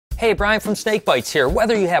Hey, Brian from SnakeBytes here.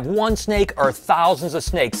 Whether you have one snake or thousands of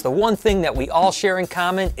snakes, the one thing that we all share in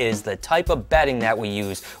common is the type of bedding that we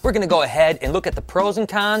use. We're going to go ahead and look at the pros and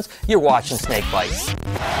cons. You're watching SnakeBytes.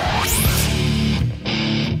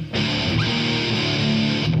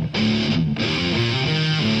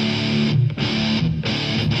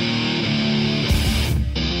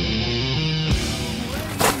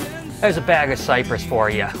 There's a bag of cypress for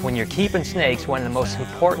you. When you're keeping snakes, one of the most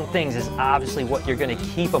important things is obviously what you're going to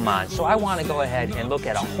keep them on. So I want to go ahead and look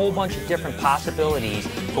at a whole bunch of different possibilities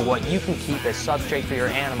for what you can keep as substrate for your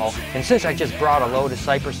animal. And since I just brought a load of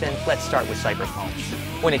cypress in, let's start with cypress mulch.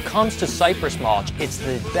 When it comes to cypress mulch, it's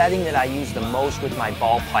the bedding that I use the most with my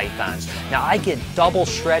ball pythons. Now I get double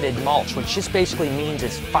shredded mulch, which just basically means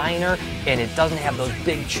it's finer and it doesn't have those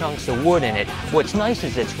big chunks of wood in it. What's nice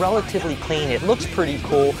is it's relatively clean, it looks pretty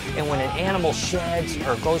cool, and when an animal sheds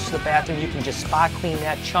or goes to the bathroom, you can just spot clean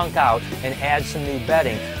that chunk out and add some new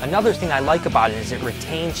bedding. Another thing I like about it is it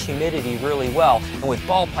retains humidity really well, and with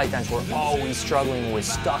ball pythons we're always struggling with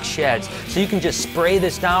stuck sheds. So you can just spray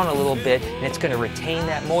this down a little bit and it's going to retain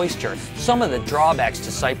that moisture. Some of the drawbacks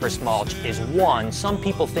to cypress mulch is, one, some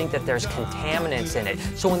people think that there's contaminants in it.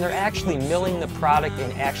 So when they're actually milling the product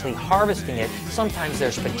and actually harvesting it, sometimes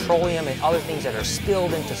there's petroleum and other things that are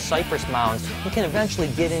spilled into cypress mounds and can eventually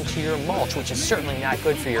get into your mulch, which is certainly not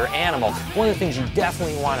good for your animal. One of the things you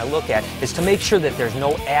definitely want to look at is to make sure that there's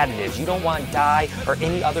no additives. You don't want dye or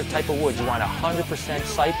any other type of wood. You want 100%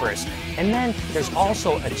 cypress. And then there's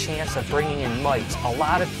also a chance of bringing in mites. A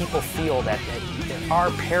lot of people feel that there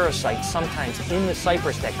are parasites sometimes in the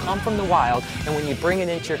cypress that come from the wild, and when you bring it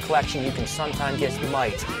into your collection you can sometimes get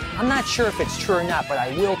mites. I'm not sure if it's true or not, but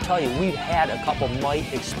I will tell you we've had a couple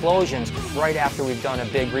mite explosions right after we've done a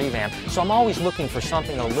big revamp. So I'm always looking for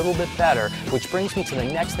something a little bit better, which brings me to the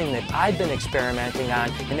next thing that I've been experimenting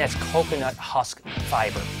on, and that's coconut husk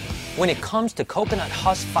fiber. When it comes to coconut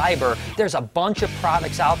husk fiber, there's a bunch of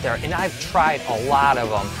products out there, and I've tried a lot of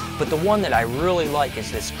them. But the one that I really like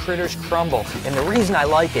is this Critters Crumble. And the reason I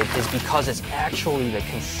like it is because it's actually, the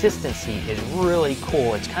consistency is really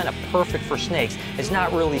cool. It's kind of perfect for snakes. It's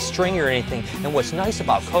not really stringy or anything. And what's nice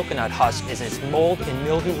about coconut husk is it's mold and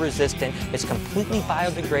mildew resistant. It's completely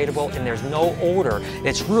biodegradable and there's no odor.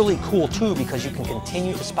 It's really cool too because you can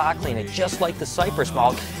continue to spot clean it just like the cypress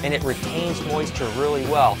mulch, and it retains moisture really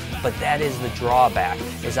well. But that is the drawback,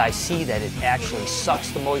 is I see that it actually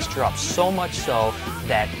sucks the moisture up so much so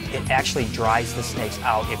that it actually dries the snakes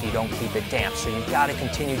out if you don't keep it damp. So you've got to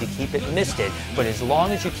continue to keep it misted. But as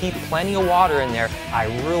long as you keep plenty of water in there, I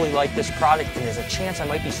really like this product, and there's a chance I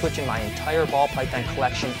might be switching my entire ball python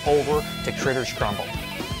collection over to Critters Crumble.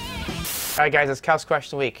 Alright guys, it's Cal's Question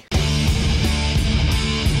of the Week.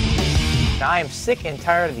 Now I am sick and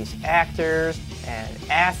tired of these actors and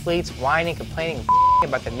athletes whining, complaining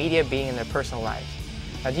about the media being in their personal lives.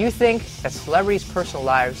 Now, do you think that celebrities' personal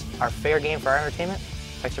lives are fair game for our entertainment?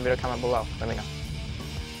 Text your video, comment below. Let me know.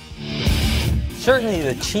 Certainly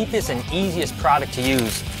the cheapest and easiest product to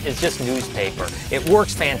use is just newspaper. It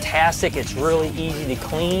works fantastic. It's really easy to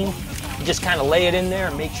clean. You just kind of lay it in there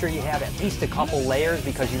and make sure you have at least a couple layers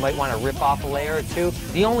because you might want to rip off a layer or two.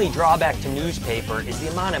 The only drawback to newspaper is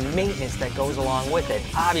the amount of maintenance that goes along with it.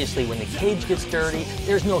 Obviously, when the cage gets dirty,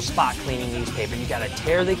 there's no spot cleaning newspaper. You got to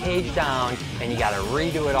tear the cage down and you got to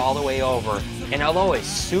redo it all the way over. And although it's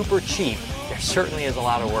super cheap, there certainly is a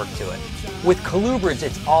lot of work to it. With colubrids,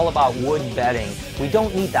 it's all about wood bedding. We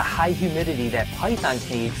don't need the high humidity that pythons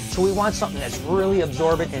need, so we want something that's really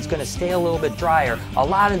absorbent and it's going to stay a little bit drier. A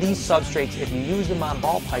lot of these substrates, if you use them on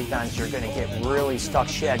ball pythons, you're going to get really stuck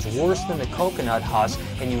sheds, worse than the coconut husk,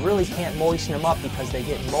 and you really can't moisten them up because they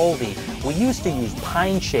get moldy. We used to use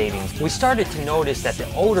pine shavings. We started to notice that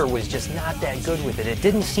the odor was just not that good with it. It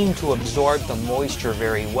didn't seem to absorb the moisture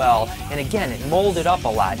very well, and again, it molded up a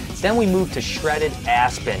lot. Then we moved to shredded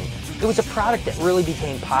aspen. It was a product that really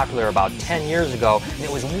became popular about 10 years ago, and it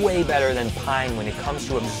was way better than pine when it comes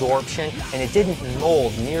to absorption, and it didn't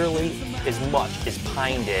mold nearly as much as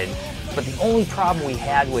pine did. But the only problem we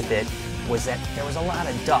had with it was that there was a lot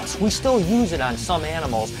of dust. We still use it on some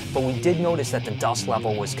animals, but we did notice that the dust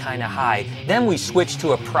level was kind of high. Then we switched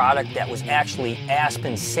to a product that was actually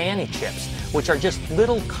aspen sani chips, which are just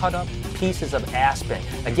little cut up pieces of aspen.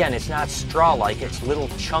 Again, it's not straw-like, it's little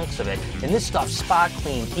chunks of it. And this stuff spot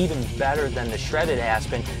cleaned even better than the shredded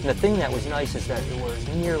aspen. And the thing that was nice is that there was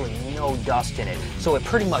nearly no dust in it. So it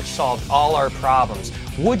pretty much solved all our problems.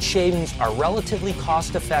 Wood shavings are relatively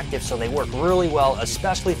cost-effective, so they work really well,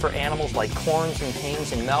 especially for animals like corns and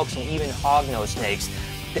kings and melks and even hognose snakes.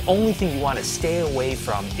 The only thing you want to stay away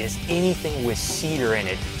from is anything with cedar in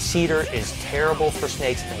it. Cedar is terrible for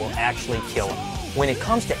snakes and will actually kill them. when it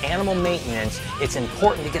comes to animal maintenance, it's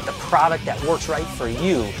important to get the product that works right for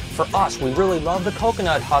you. For us, we really love the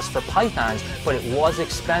coconut husk for pythons, but it was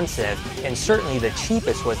expensive, and certainly the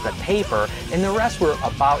cheapest was the paper, and the rest were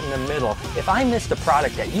about in the middle. If I missed a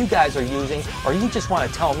product that you guys are using, or you just want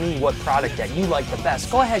to tell me what product that you like the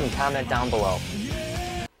best, go ahead and comment down below.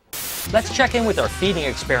 Let's check in with our feeding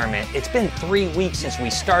experiment. It's been 3 weeks since we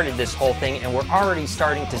started this whole thing, and we're already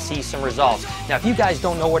starting to see some results. Now, if you guys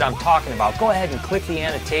don't know what I'm talking about, go ahead and click the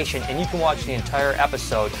annotation and you can watch the entire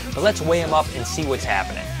episode. But let's weigh them up and see what's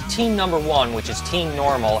happening. Team number 1, which is Team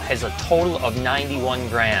Normal, has a total of 91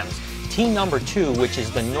 grams. Team number 2, which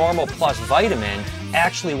is the Normal Plus Vitamin,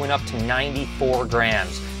 actually went up to 94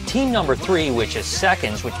 grams. Team number 3, which is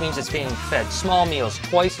Seconds, which means it's being fed small meals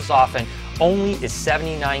twice as often, only is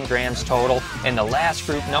 79 grams total. And the last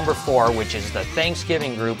group, number 4, which is the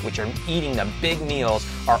Thanksgiving group, which are eating the big meals,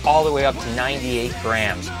 are all the way up to 98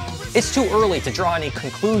 grams. It's too early to draw any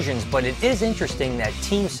conclusions, but it is interesting that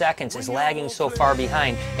Team Seconds is lagging so far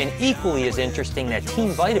behind, and equally as interesting that Team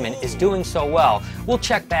Vitamin is doing so well. We'll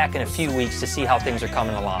check back in a few weeks to see how things are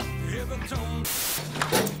coming along.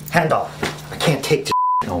 Hand off. I can't take this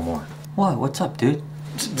no more. What? What's up, dude?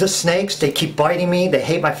 The snakes, they keep biting me. They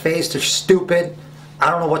hate my face. They're stupid.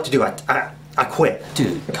 I don't know what to do. I quit.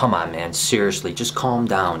 Dude, come on, man. Seriously, just calm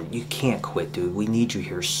down. You can't quit, dude. We need you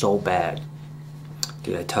here so bad.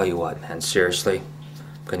 Dude, I tell you what, man. Seriously, I'm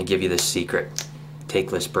gonna give you this secret.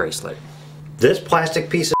 Take this bracelet. This plastic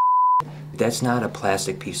piece of That's not a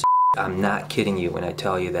plastic piece of I'm not kidding you when I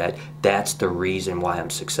tell you that that's the reason why I'm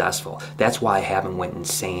successful. That's why I haven't went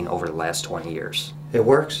insane over the last 20 years. It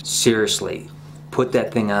works? Seriously, put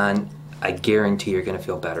that thing on. I guarantee you're gonna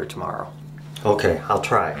feel better tomorrow. Okay, I'll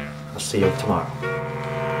try. I'll see you tomorrow.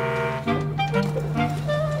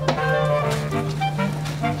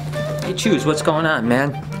 Hey, Chews, what's going on,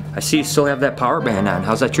 man? I see you still have that power band on.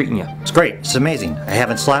 How's that treating you? It's great. It's amazing. I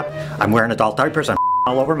haven't slept. I'm wearing adult diapers. I'm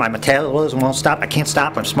all over. My metabolism won't stop. I can't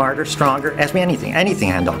stop. I'm smarter, stronger. Ask me anything. Anything,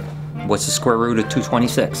 Hendo. What's the square root of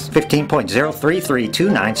 226?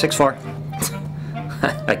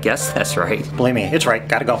 15.0332964. I guess that's right. Believe me, it's right.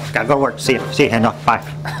 Gotta go. Gotta go to work. See you. See you, Hendo. Bye.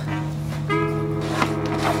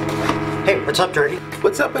 Hey, what's up, Dirty?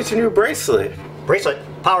 What's up with your new bracelet? Bracelet,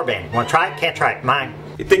 power band. Want to try it? Can't try it. Mine.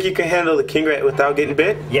 You think you can handle the king rat without getting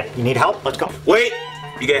bit? Yeah, you need help? Let's go. Wait!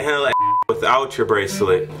 You can handle that without your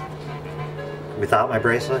bracelet. Without my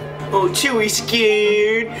bracelet? Oh, Chewy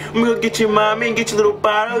scared. I'm gonna get your mommy and get your little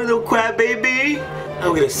bottle, little crybaby.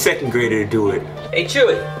 I'll get a second grader to do it. Hey,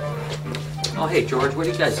 Chewy. Oh, hey, George, what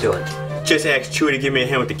are you guys doing? Just asked Chewy to give me a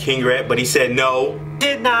hand with the king rat, but he said no.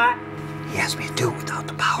 Did not. He asked me to do it without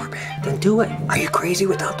the power band. Then do it. Are you crazy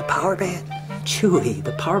without the power band? Chewy,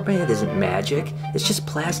 the power band isn't magic. It's just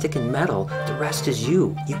plastic and metal. The rest is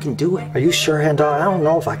you. You can do it. Are you sure, Hendo? I don't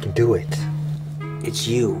know if I can do it. It's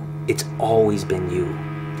you. It's always been you.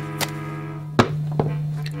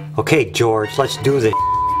 Okay, George, let's do this.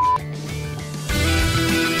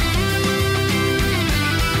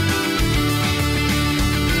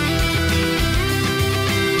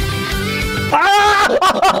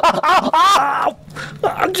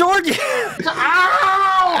 George!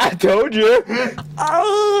 I told you.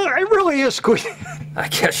 I really is squeaking. I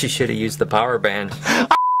guess you should have used the power band.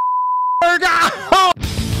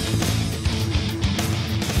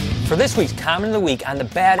 For this week's Comment of the Week on the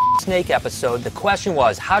Bad Snake episode, the question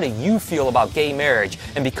was, how do you feel about gay marriage?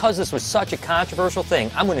 And because this was such a controversial thing,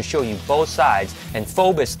 I'm going to show you both sides. And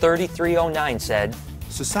Phobus3309 said,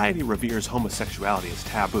 Society reveres homosexuality as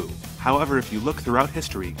taboo. However, if you look throughout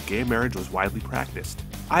history, gay marriage was widely practiced.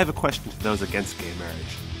 I have a question to those against gay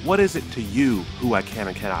marriage. What is it to you who I can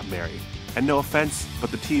and cannot marry? And no offense, but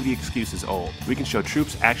the TV excuse is old. We can show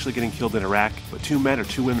troops actually getting killed in Iraq, but 2 men or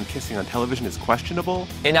 2 women kissing on television is questionable?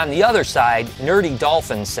 And on the other side, Nerdy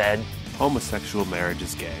Dolphin said, Homosexual marriage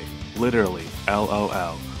is gay. Literally,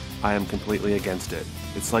 LOL. I am completely against it.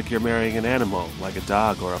 It's like you're marrying an animal, like a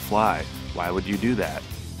dog or a fly. Why would you do that?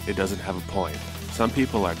 It doesn't have a point. Some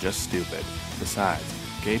people are just stupid. Besides,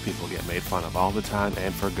 gay people get made fun of all the time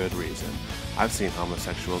and for good reason. I've seen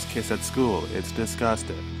homosexuals kiss at school. It's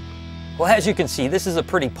disgusting. Well, as you can see, this is a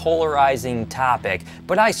pretty polarizing topic,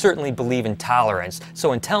 but I certainly believe in tolerance.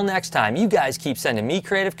 So until next time, you guys keep sending me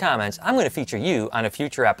creative comments. I'm going to feature you on a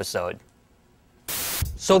future episode.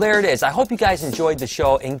 So there it is. I hope you guys enjoyed the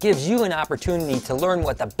show and gives you an opportunity to learn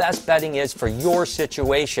what the best bedding is for your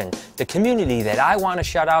situation. The community that I want to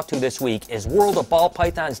shout out to this week is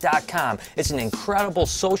worldofballpythons.com. It's an incredible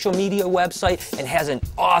social media website and has an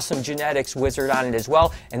awesome genetics wizard on it as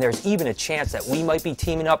well. And there's even a chance that we might be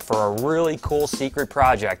teaming up for a really cool secret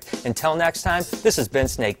project. Until next time, this has been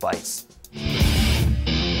Snake Bites.